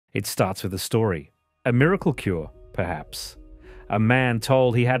It starts with a story. A miracle cure, perhaps. A man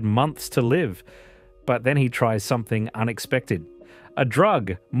told he had months to live, but then he tries something unexpected. A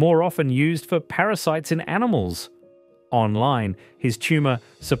drug more often used for parasites in animals. Online, his tumor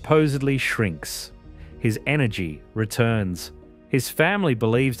supposedly shrinks. His energy returns. His family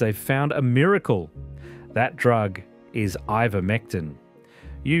believes they've found a miracle. That drug is Ivermectin.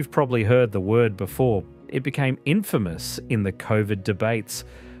 You've probably heard the word before. It became infamous in the COVID debates.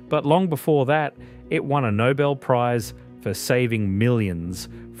 But long before that, it won a Nobel Prize for saving millions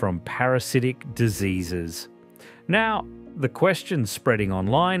from parasitic diseases. Now, the question spreading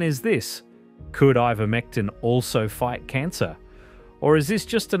online is this: could ivermectin also fight cancer? Or is this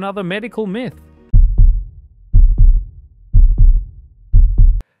just another medical myth?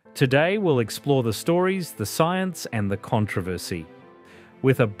 Today we'll explore the stories, the science, and the controversy,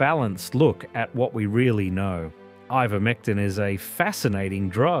 with a balanced look at what we really know. Ivermectin is a fascinating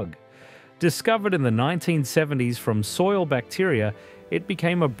drug. Discovered in the 1970s from soil bacteria, it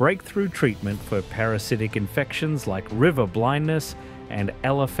became a breakthrough treatment for parasitic infections like river blindness and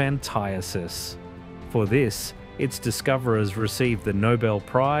elephantiasis. For this, its discoverers received the Nobel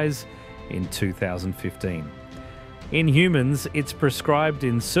Prize in 2015. In humans, it's prescribed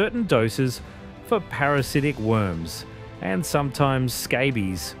in certain doses for parasitic worms and sometimes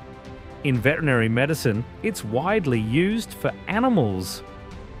scabies. In veterinary medicine, it's widely used for animals.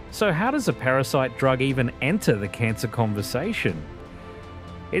 So how does a parasite drug even enter the cancer conversation?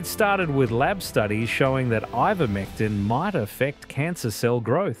 It started with lab studies showing that ivermectin might affect cancer cell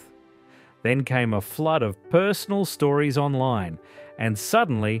growth. Then came a flood of personal stories online, and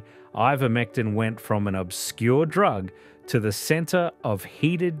suddenly ivermectin went from an obscure drug to the center of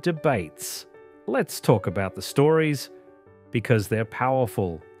heated debates. Let's talk about the stories, because they're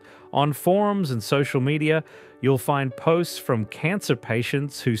powerful. On forums and social media, you'll find posts from cancer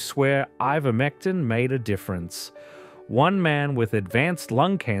patients who swear ivermectin made a difference. One man with advanced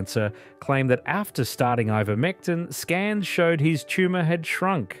lung cancer claimed that after starting ivermectin, scans showed his tumor had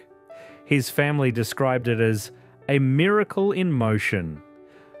shrunk. His family described it as a miracle in motion.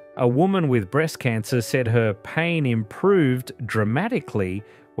 A woman with breast cancer said her pain improved dramatically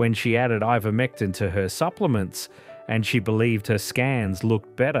when she added ivermectin to her supplements, and she believed her scans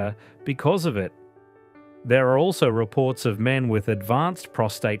looked better because of it. There are also reports of men with advanced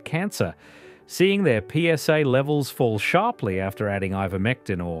prostate cancer seeing their PSA levels fall sharply after adding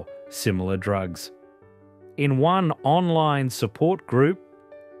ivermectin or similar drugs. In one online support group,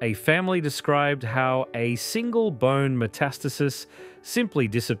 a family described how a single bone metastasis simply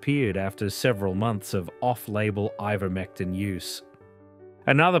disappeared after several months of off-label ivermectin use.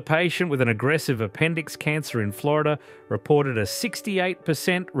 Another patient with an aggressive appendix cancer in Florida reported a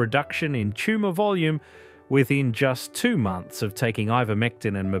 68% reduction in tumor volume within just 2 months of taking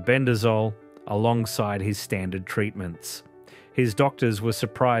ivermectin and mebendazole alongside his standard treatments. His doctors were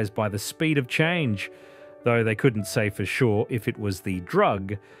surprised by the speed of change, though they couldn't say for sure if it was the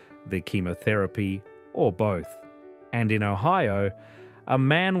drug, the chemotherapy, or both. And in Ohio, a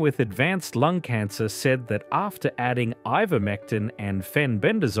man with advanced lung cancer said that after adding ivermectin and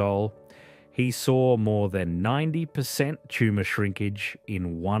fenbendazole, he saw more than 90% tumor shrinkage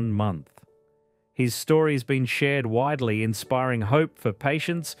in 1 month. His story has been shared widely, inspiring hope for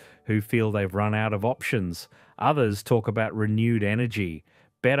patients who feel they've run out of options. Others talk about renewed energy,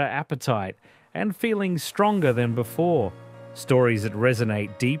 better appetite, and feeling stronger than before. Stories that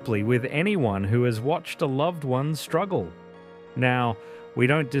resonate deeply with anyone who has watched a loved one struggle. Now, we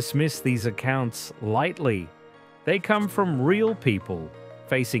don't dismiss these accounts lightly. They come from real people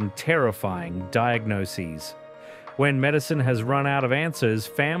facing terrifying diagnoses. When medicine has run out of answers,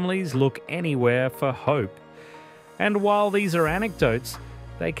 families look anywhere for hope. And while these are anecdotes,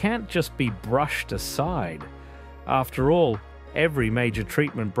 they can't just be brushed aside. After all, every major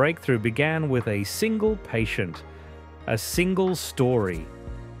treatment breakthrough began with a single patient, a single story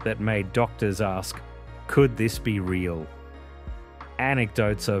that made doctors ask, could this be real?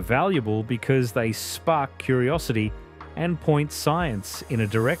 Anecdotes are valuable because they spark curiosity and point science in a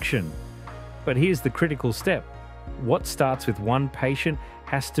direction. But here's the critical step. What starts with one patient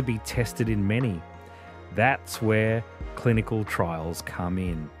has to be tested in many. That's where clinical trials come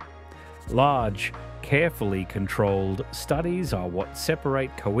in. Large, carefully controlled studies are what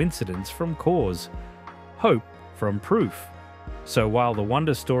separate coincidence from cause, hope from proof. So while the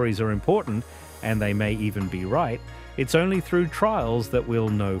wonder stories are important, and they may even be right, it's only through trials that we'll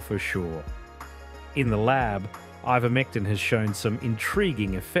know for sure. In the lab, ivermectin has shown some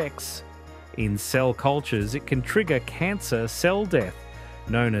intriguing effects. In cell cultures, it can trigger cancer cell death,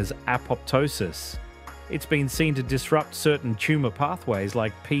 known as apoptosis. It's been seen to disrupt certain tumor pathways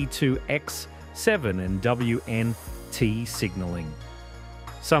like P2X7 and WNT signaling.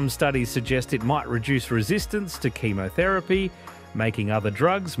 Some studies suggest it might reduce resistance to chemotherapy, making other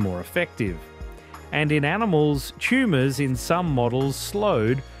drugs more effective. And in animals, tumors in some models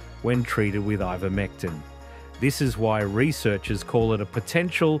slowed when treated with ivermectin. This is why researchers call it a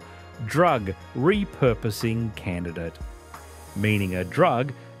potential drug repurposing candidate, meaning a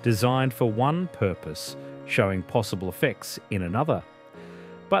drug designed for one purpose, showing possible effects in another.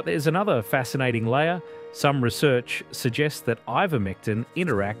 But there's another fascinating layer. Some research suggests that ivermectin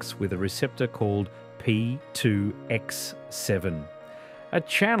interacts with a receptor called P2X7, a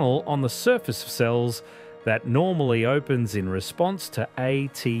channel on the surface of cells that normally opens in response to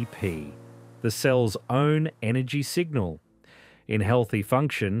ATP, the cell's own energy signal. In healthy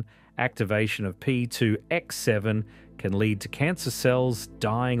function, activation of P2X7 can lead to cancer cells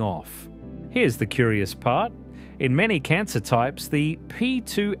dying off. Here's the curious part. In many cancer types, the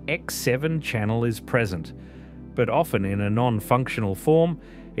P2X7 channel is present, but often in a non-functional form,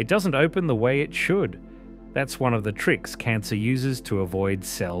 it doesn't open the way it should. That's one of the tricks cancer uses to avoid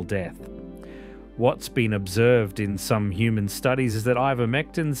cell death. What's been observed in some human studies is that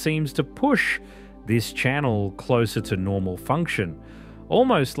ivermectin seems to push this channel closer to normal function,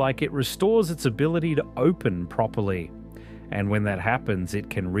 almost like it restores its ability to open properly. And when that happens, it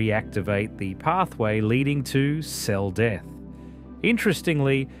can reactivate the pathway leading to cell death.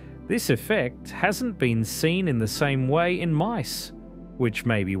 Interestingly, this effect hasn't been seen in the same way in mice, which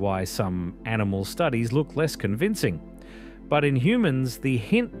may be why some animal studies look less convincing. But in humans, the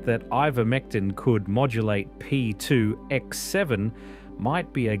hint that ivermectin could modulate P2X7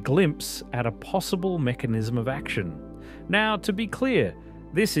 might be a glimpse at a possible mechanism of action. Now, to be clear,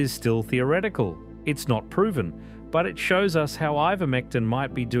 this is still theoretical. It's not proven, but it shows us how ivermectin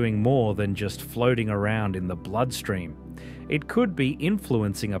might be doing more than just floating around in the bloodstream. It could be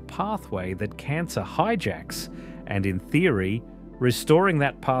influencing a pathway that cancer hijacks, and in theory, restoring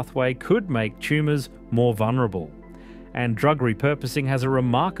that pathway could make tumors more vulnerable. And drug repurposing has a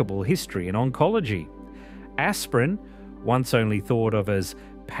remarkable history in oncology. Aspirin, once only thought of as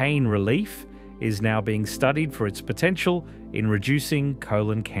pain relief, is now being studied for its potential in reducing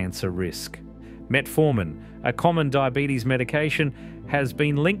colon cancer risk. Metformin, a common diabetes medication, has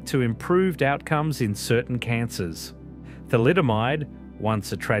been linked to improved outcomes in certain cancers. Thalidomide,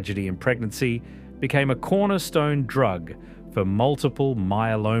 once a tragedy in pregnancy, became a cornerstone drug for multiple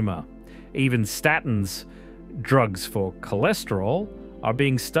myeloma. Even statins, drugs for cholesterol, are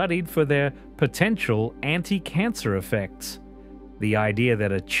being studied for their potential anti-cancer effects. The idea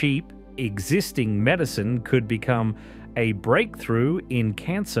that a cheap, existing medicine could become a breakthrough in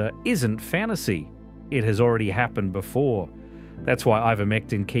cancer isn't fantasy. It has already happened before. That's why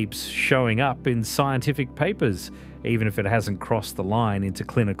ivermectin keeps showing up in scientific papers, even if it hasn't crossed the line into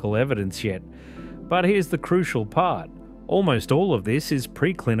clinical evidence yet. But here's the crucial part. Almost all of this is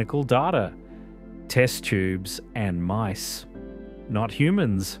preclinical data. Test tubes and mice, not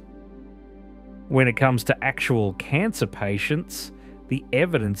humans. When it comes to actual cancer patients, the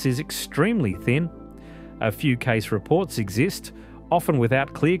evidence is extremely thin. A few case reports exist, often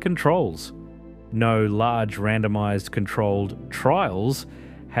without clear controls. No large randomized controlled trials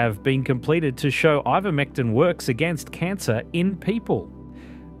have been completed to show ivermectin works against cancer in people.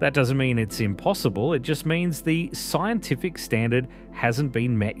 That doesn't mean it's impossible, it just means the scientific standard hasn't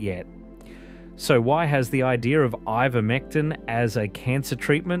been met yet. So why has the idea of ivermectin as a cancer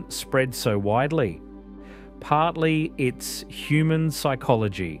treatment spread so widely? Partly it's human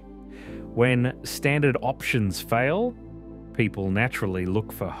psychology. When standard options fail, people naturally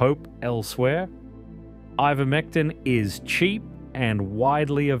look for hope elsewhere. Ivermectin is cheap and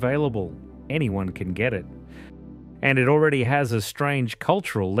widely available. Anyone can get it. And it already has a strange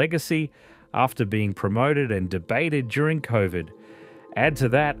cultural legacy after being promoted and debated during COVID. Add to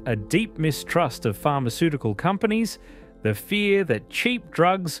that a deep mistrust of pharmaceutical companies, the fear that cheap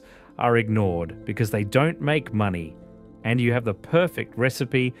drugs are ignored because they don't make money, and you have the perfect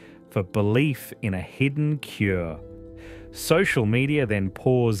recipe for belief in a hidden cure. Social media then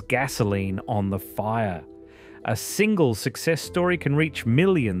pours gasoline on the fire. A single success story can reach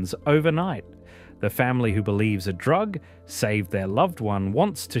millions overnight. The family who believes a drug saved their loved one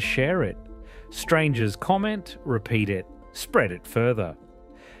wants to share it. Strangers comment, repeat it, spread it further.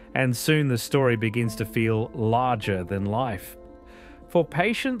 And soon the story begins to feel larger than life. For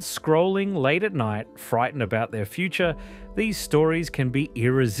patients scrolling late at night, frightened about their future, these stories can be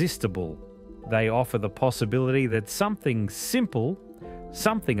irresistible. They offer the possibility that something simple,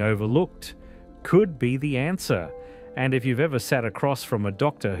 something overlooked, could be the answer. And if you've ever sat across from a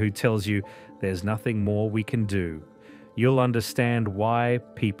doctor who tells you there's nothing more we can do, you'll understand why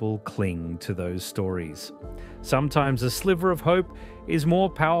people cling to those stories. Sometimes a sliver of hope is more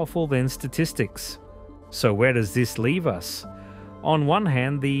powerful than statistics. So where does this leave us? On one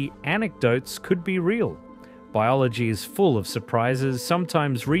hand, the anecdotes could be real. Biology is full of surprises.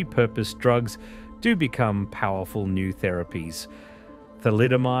 Sometimes repurposed drugs do become powerful new therapies.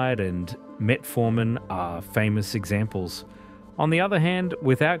 Thalidomide and metformin are famous examples. On the other hand,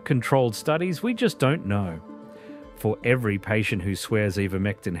 without controlled studies, we just don't know. For every patient who swears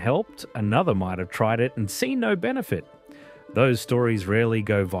ivermectin helped, another might have tried it and seen no benefit. Those stories rarely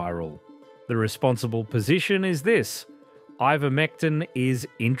go viral. The responsible position is this: ivermectin is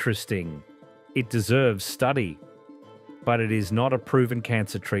interesting. It deserves study. But it is not a proven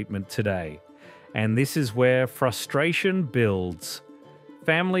cancer treatment today. And this is where frustration builds.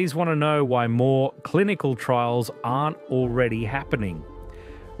 Families want to know why more clinical trials aren't already happening.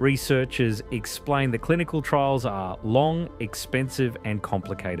 Researchers explain that clinical trials are long, expensive, and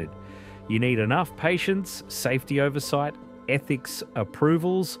complicated. You need enough patients, safety oversight, ethics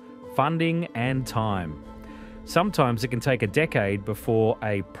approvals, funding, and time. Sometimes it can take a decade before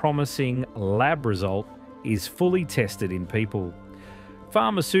a promising lab result is fully tested in people.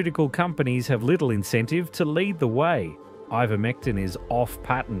 Pharmaceutical companies have little incentive to lead the way. Ivermectin is off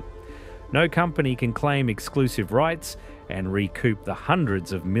patent. No company can claim exclusive rights and recoup the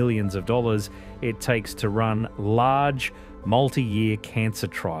hundreds of millions of dollars it takes to run large, multi-year cancer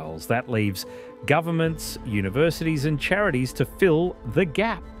trials. That leaves governments, universities, and charities to fill the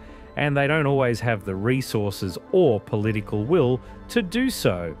gap. And they don't always have the resources or political will to do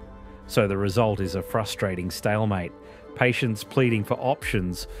so. So the result is a frustrating stalemate. Patients pleading for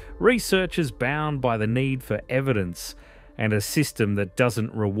options, researchers bound by the need for evidence, and a system that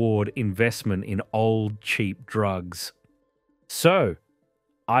doesn't reward investment in old, cheap drugs. So,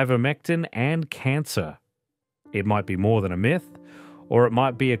 ivermectin and cancer. It might be more than a myth, or it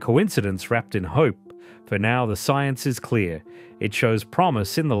might be a coincidence wrapped in hope. For now, the science is clear. It shows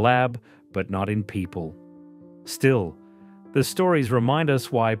promise in the lab, but not in people. Still, the stories remind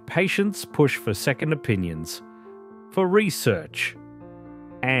us why patients push for second opinions, for research,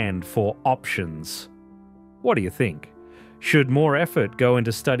 and for options. What do you think? Should more effort go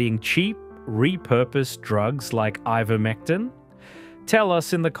into studying cheap, repurposed drugs like ivermectin? Tell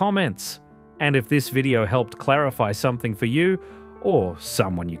us in the comments. And if this video helped clarify something for you or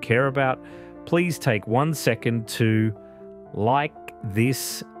someone you care about, please take 1 second to like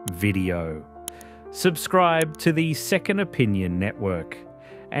this video, subscribe to the Second Opinion Network,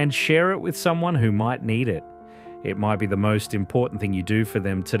 and share it with someone who might need it. It might be the most important thing you do for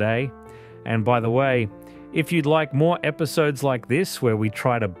them today. And by the way, if you'd like more episodes like this where we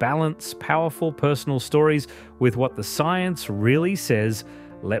try to balance powerful personal stories with what the science really says,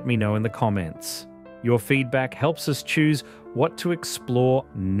 let me know in the comments. Your feedback helps us choose what to explore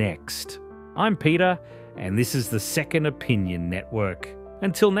next. I'm Peter, and this is the Second Opinion Network.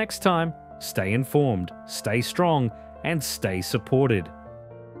 Until next time, stay informed, stay strong, and stay supported.